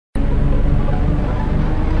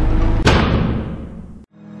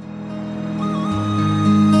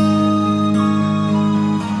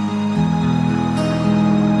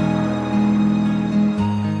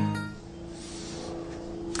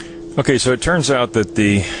Okay, so it turns out that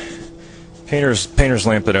the painter's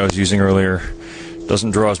lamp that I was using earlier doesn't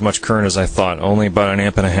draw as much current as I thought, only about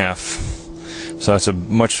 1.5 amps. So that's a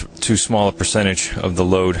much too small a percentage of the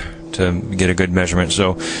load to get a good measurement.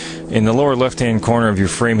 So in the lower left-hand corner of your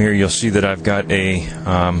frame here, you'll see that I've got a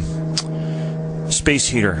space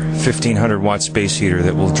heater, 1500 watt space heater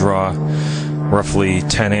that will draw roughly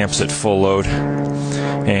 10 amps at full load.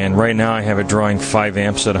 And right now I have it drawing 5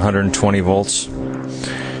 amps at 120 volts.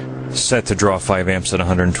 Set to draw 5 amps at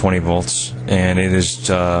 120 volts, and it is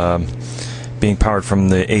being powered from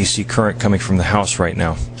the AC current coming from the house right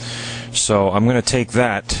now. So I'm going to take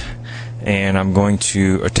that and I'm going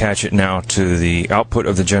to attach it now to the output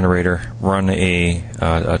of the generator, run a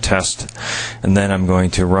test, and then I'm going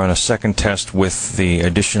to run a second test with the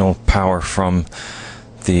additional power from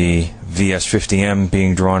the VS50M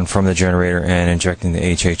being drawn from the generator and injecting the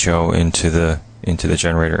HHO into the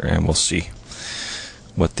generator, and we'll see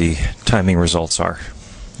what the timing results are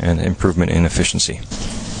and improvement in efficiency.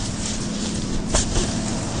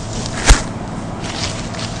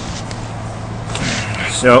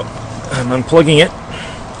 So I'm unplugging it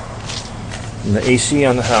from the AC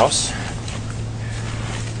on the house,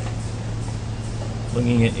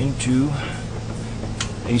 plugging it into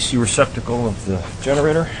the AC receptacle of the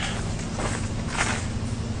generator.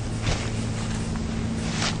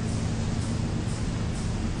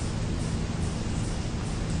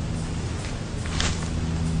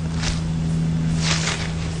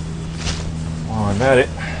 I'm at it.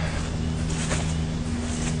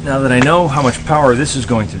 Now that I know how much power this is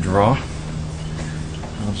going to draw,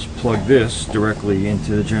 I'll just plug this directly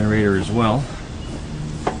into the generator as well.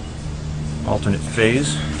 Alternate phase.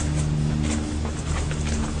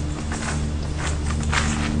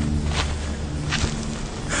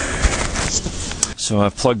 So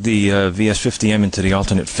I've plugged the VS50M into the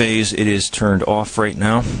alternate phase. It is turned off right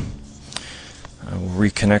now. I will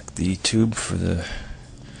reconnect the tube for the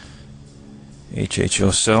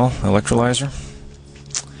HHO cell electrolyzer.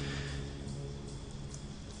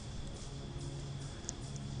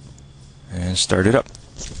 And start it up.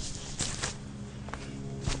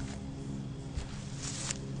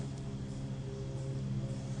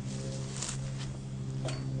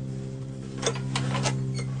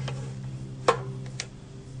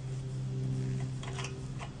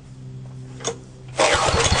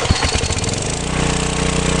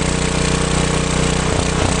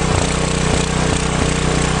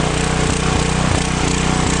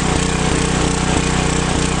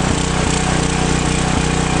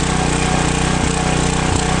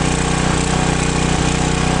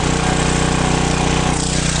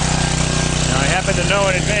 To know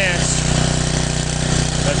in advance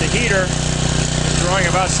that the heater is drawing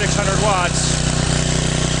about 600 watts,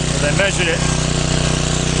 as I measured it.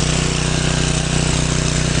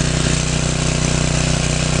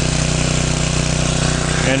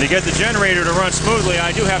 And to get the generator to run smoothly,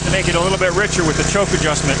 I do have to make it a little bit richer with the choke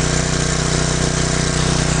adjustment.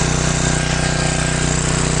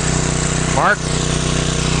 Mark?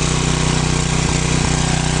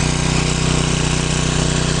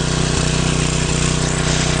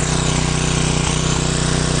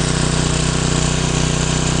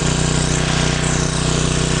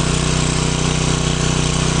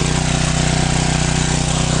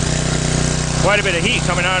 Quite a bit of heat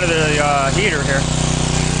coming out of the heater here.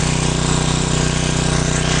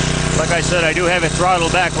 Like I said, I do have it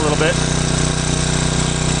throttled back a little bit.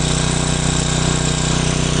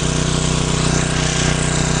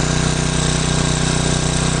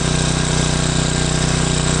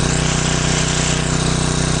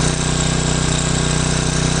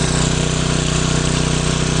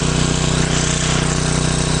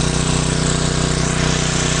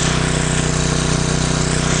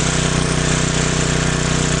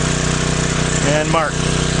 And mark.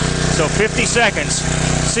 So 50 seconds,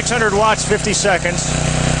 600 watts, 50 seconds.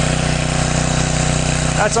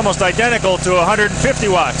 That's almost identical to 150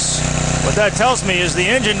 watts. What that tells me is the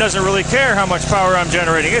engine doesn't really care how much power I'm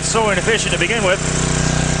generating. It's so inefficient to begin with.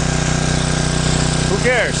 Who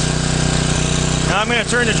cares? Now I'm going to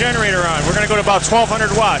turn the generator on. We're going to go to about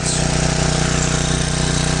 1200 watts.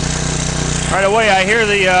 Right away I hear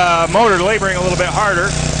the motor laboring a little bit harder.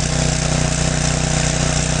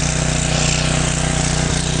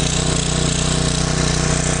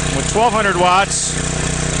 With 1200 watts,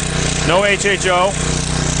 no HHO.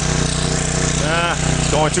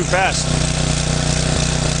 It's going too fast.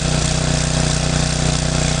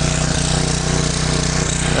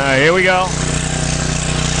 Alright, here we go.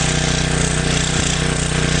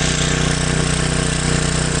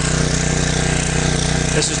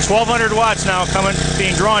 This is 1200 watts now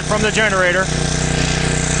being drawn from the generator.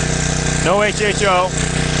 No HHO.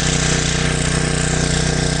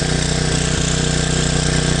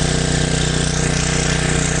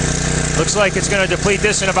 Looks like it's going to deplete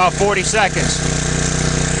this in about 40 seconds.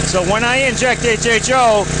 So when I inject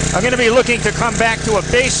HHO, I'm going to be looking to come back to a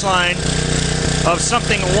baseline of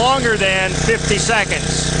something longer than 50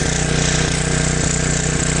 seconds.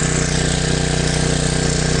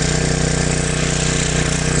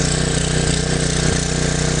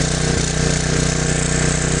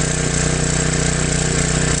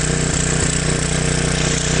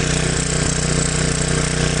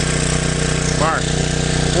 Mark,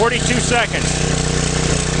 42 seconds.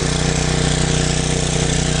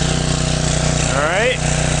 All right.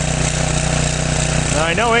 Now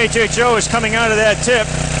I know HHO is coming out of that tip.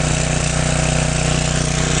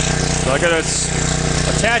 So I gotta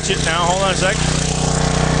attach it now. Hold on a sec.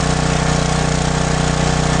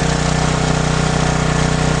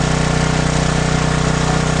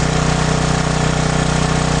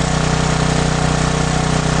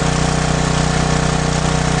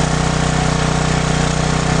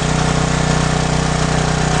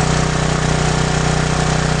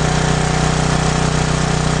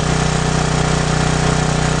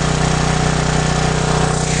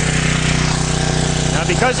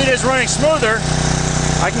 Because it is running smoother,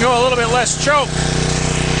 I can go a little bit less choke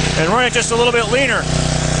and run it just a little bit leaner.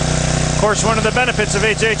 Of course, one of the benefits of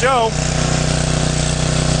HHO.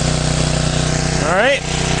 All right,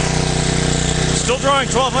 still drawing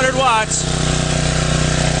 1200 watts.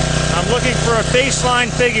 I'm looking for a baseline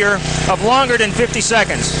figure of longer than 50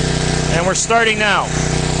 seconds, and we're starting now.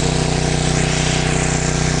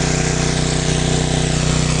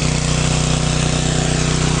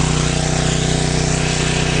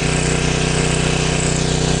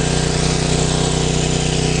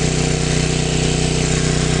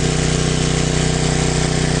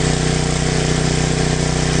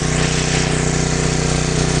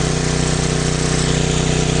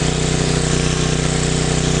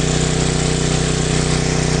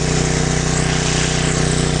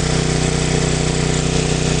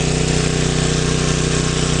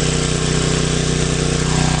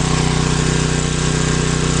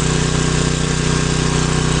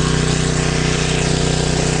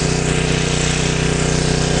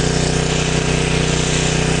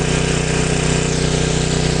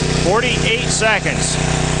 Seconds.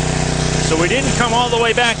 So we didn't come all the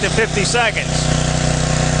way back to 50 seconds.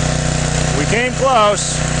 We came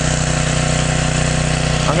close.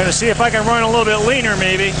 I'm going to see if I can run a little bit leaner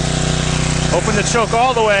maybe. Open the choke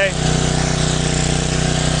all the way.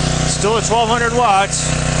 Still at 1200 watts.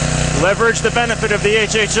 Leverage the benefit of the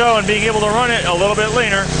HHO and being able to run it a little bit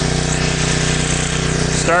leaner.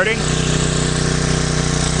 Starting.